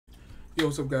Yo,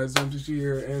 what's up, guys? I'm just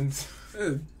here, and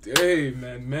hey,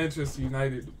 man, Manchester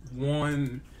United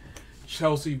won,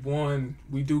 Chelsea won.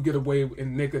 We do get away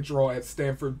and nick a draw at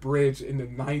Stamford Bridge in the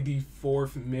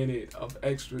 94th minute of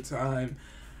extra time.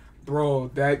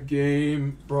 Bro, that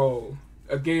game, bro,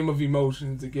 a game of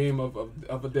emotions, a game of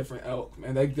a different ilk,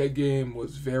 man. That game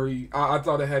was very. I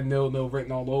thought it had 0-0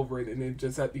 written all over it, and then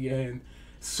just at the end,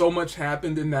 so much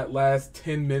happened in that last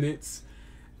 10 minutes,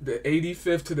 the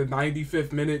 85th to the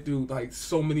 95th minute, dude. Like,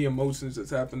 so many emotions that's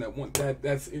happened that one.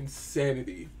 That's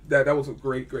insanity. That was a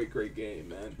great game,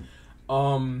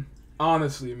 man.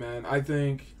 Honestly, man, I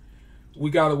think we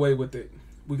got away with it.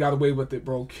 We got away with it,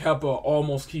 bro. Kepa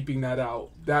almost keeping that out.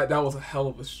 That was a hell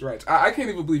of a stretch. I can't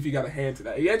even believe he got a hand to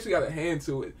that. He actually got a hand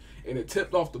to it, and it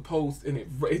tipped off the post, and it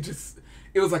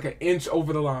was like an inch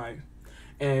over the line.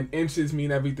 And inches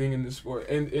mean everything in this sport.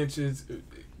 And inches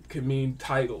can mean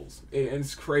titles. And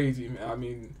it's crazy, man. I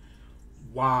mean,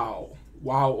 wow.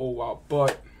 Wow, oh wow.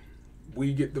 But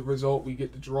we get the result. We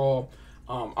get the draw.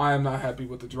 I am not happy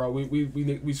with the draw.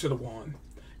 We should have won.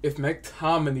 If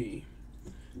McTominay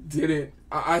didn't,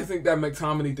 I think that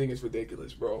McTominay thing is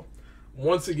ridiculous, bro.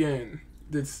 Once again,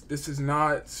 this is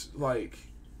not like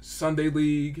Sunday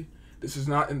League. This is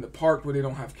not in the park where they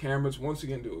don't have cameras. Once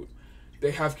again, dude,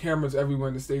 they have cameras everywhere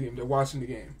in the stadium. They're watching the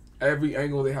game. Every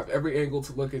angle, they have every angle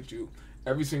to look at you.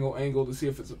 Every single angle to see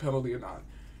if it's a penalty or not.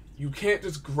 You can't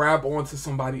just grab onto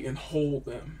somebody and hold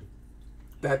them.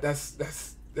 That's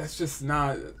just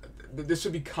not. This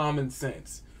should be common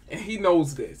sense. And he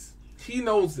knows this. He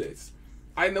knows this.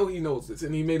 I know he knows this,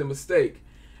 and he made a mistake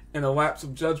and a lapse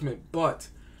of judgment. But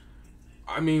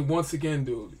I mean, once again,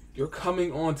 dude, you're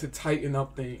coming on to tighten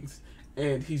up things,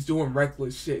 and he's doing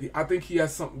reckless shit. I think he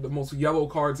has the most yellow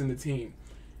cards in the team.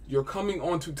 You're coming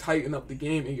on to tighten up the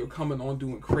game, and you're coming on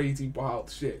doing crazy, wild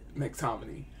shit,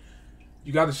 McTominay.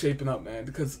 You got to shape it up, man,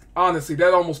 because honestly,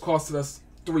 that almost costed us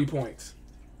 3 points.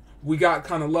 We got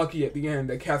kind of lucky at the end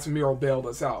that CASEMIRO bailed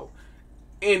us out.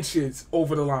 Inches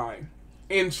over the line.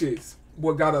 Inches.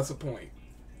 What got us a point.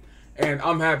 And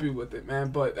I'm happy with it, man.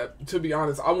 But to be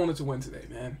honest, I wanted to win today,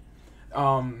 man.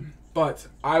 But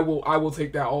I will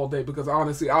take that all day, because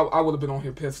honestly, I would have been on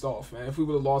here pissed off, man, if we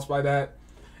would have lost by that.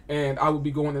 And I would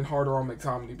be going in harder on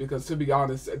McTominay, because to be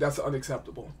honest, that's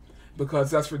unacceptable. Because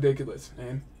that's ridiculous,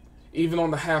 man. Even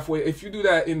on the halfway, if you do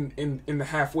that in the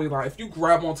halfway line, if you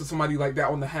grab onto somebody like that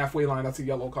on the halfway line, that's a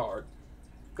yellow card.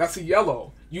 That's a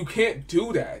yellow. You can't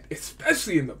do that,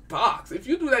 especially in the box. If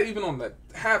you do that even on the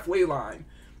halfway line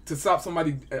to stop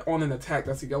somebody on an attack,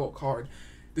 that's a yellow card.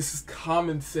 This is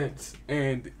common sense,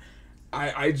 and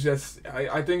I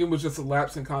think it was just a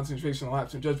lapse in concentration, a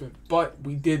lapse in judgment. But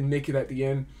we did nick it at the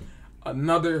end.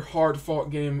 Another hard-fought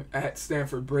game at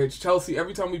Stamford Bridge. Chelsea,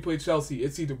 every time we play Chelsea,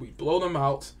 it's either we blow them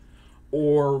out,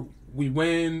 or we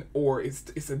win, or it's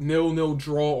a 0-0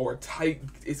 draw, or a tight.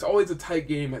 It's always a tight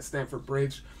game at Stamford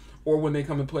Bridge, or when they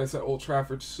come and play us at Old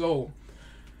Trafford. So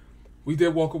we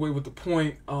did walk away with the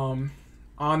point.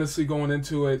 Honestly, going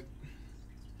into it,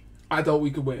 I thought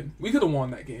we could win. We could have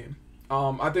won that game.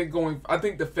 I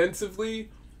think defensively,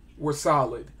 we're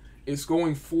solid. It's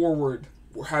going forward,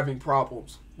 we're having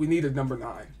problems. We need a number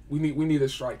 9. We need a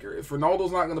striker. If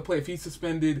Ronaldo's not going to play, if he's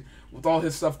suspended with all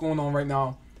his stuff going on right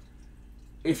now,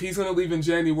 if he's going to leave in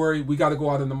January, we got to go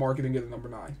out in the market and get a number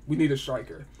 9. We need a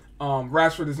striker.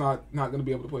 Rashford is not going to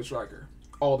be able to play striker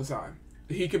all the time.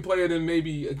 He can play it in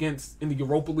the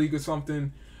Europa League or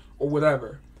something, or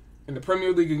whatever. In the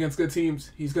Premier League against good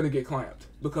teams, he's going to get clamped,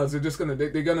 because they're going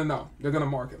to know. They're going to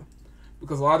mark him.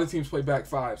 Because a lot of teams play back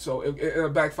 5. So in a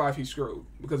back 5, he's screwed,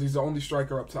 because he's the only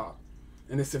striker up top.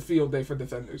 And it's a field day for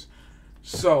defenders.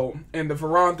 So, and the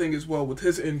Varane thing as well, with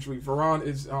his injury. Varane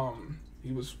is,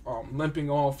 he was limping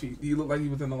off. He looked like he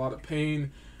was in a lot of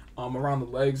pain around the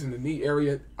legs and the knee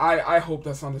area. I hope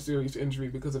that's not a serious injury,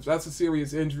 because if that's a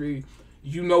serious injury,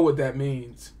 you know what that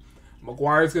means.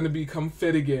 Maguire's going to become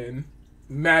fit again.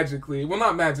 Magically. Well,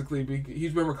 not magically.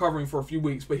 He's been recovering for a few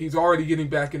weeks, but he's already getting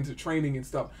back into training and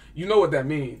stuff. You know what that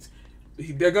means.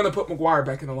 They're going to put Maguire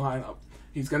back in the lineup.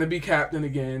 He's going to be captain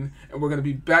again, and we're going to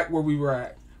be back where we were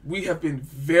at. We have been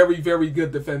very, very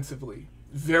good defensively.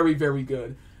 Very, very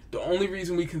good. The only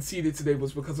reason we conceded today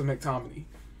was because of McTominay.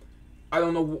 I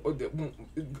don't know.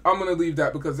 I'm going to leave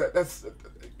that, because that's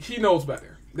he knows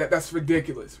better. That's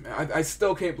ridiculous, man. I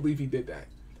still can't believe he did that.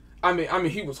 I mean,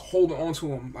 he was holding on to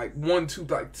him like 1, 2,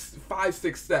 like 5,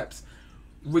 6 steps.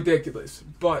 Ridiculous.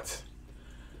 But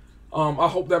I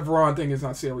hope that Varane thing is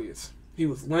not serious. He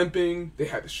was limping. They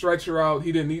had the stretcher out.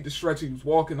 He didn't need the stretcher. He was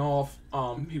walking off.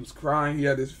 He was crying. He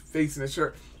had his face in his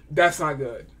shirt. That's not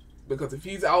good. Because if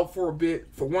he's out for a bit,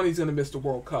 for one, he's going to miss the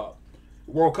World Cup,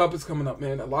 The World Cup is coming up,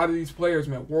 man. A lot of these players,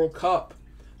 man, World Cup.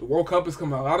 The World Cup is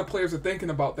coming up. A lot of players are thinking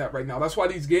about that right now. That's why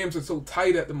these games are so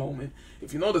tight at the moment.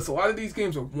 If you notice, a lot of these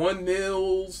games are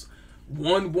 1-0s,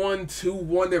 1-1,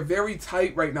 2-1. They're very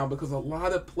tight right now because a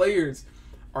lot of players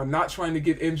are not trying to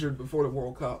get injured before the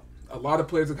World Cup. A lot of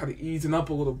players are kind of easing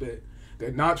up a little bit.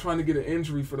 They're not trying to get an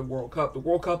injury for the World Cup. The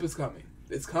World Cup is coming.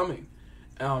 It's coming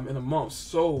in a month.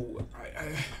 So,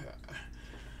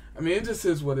 I mean, it just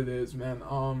is what it is,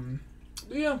 man.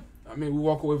 But yeah, I mean, we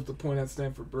walk away with the point at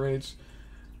Stamford Bridge.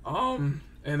 And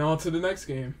on to the next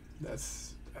game.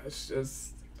 That's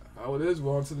just how it is.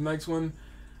 We're on to the next one.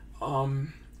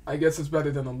 I guess it's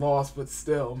better than a loss, but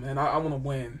still, man, I want to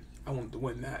win. I wanted to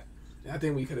win that. And I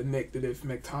think we could have nicked it if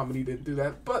McTominay didn't do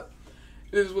that. But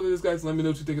it is what it is, guys. Let me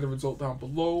know what you think of the result down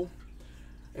below.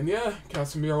 And yeah,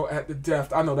 CASEMIRO at the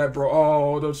death. I know that, bro.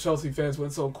 Oh, those Chelsea fans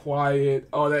went so quiet.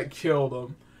 Oh, that killed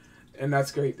them. And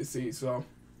that's great to see. So,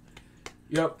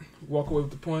 yep, walk away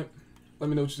with the point. Let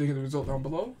me know what you think of the result down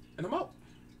below. And I'm out.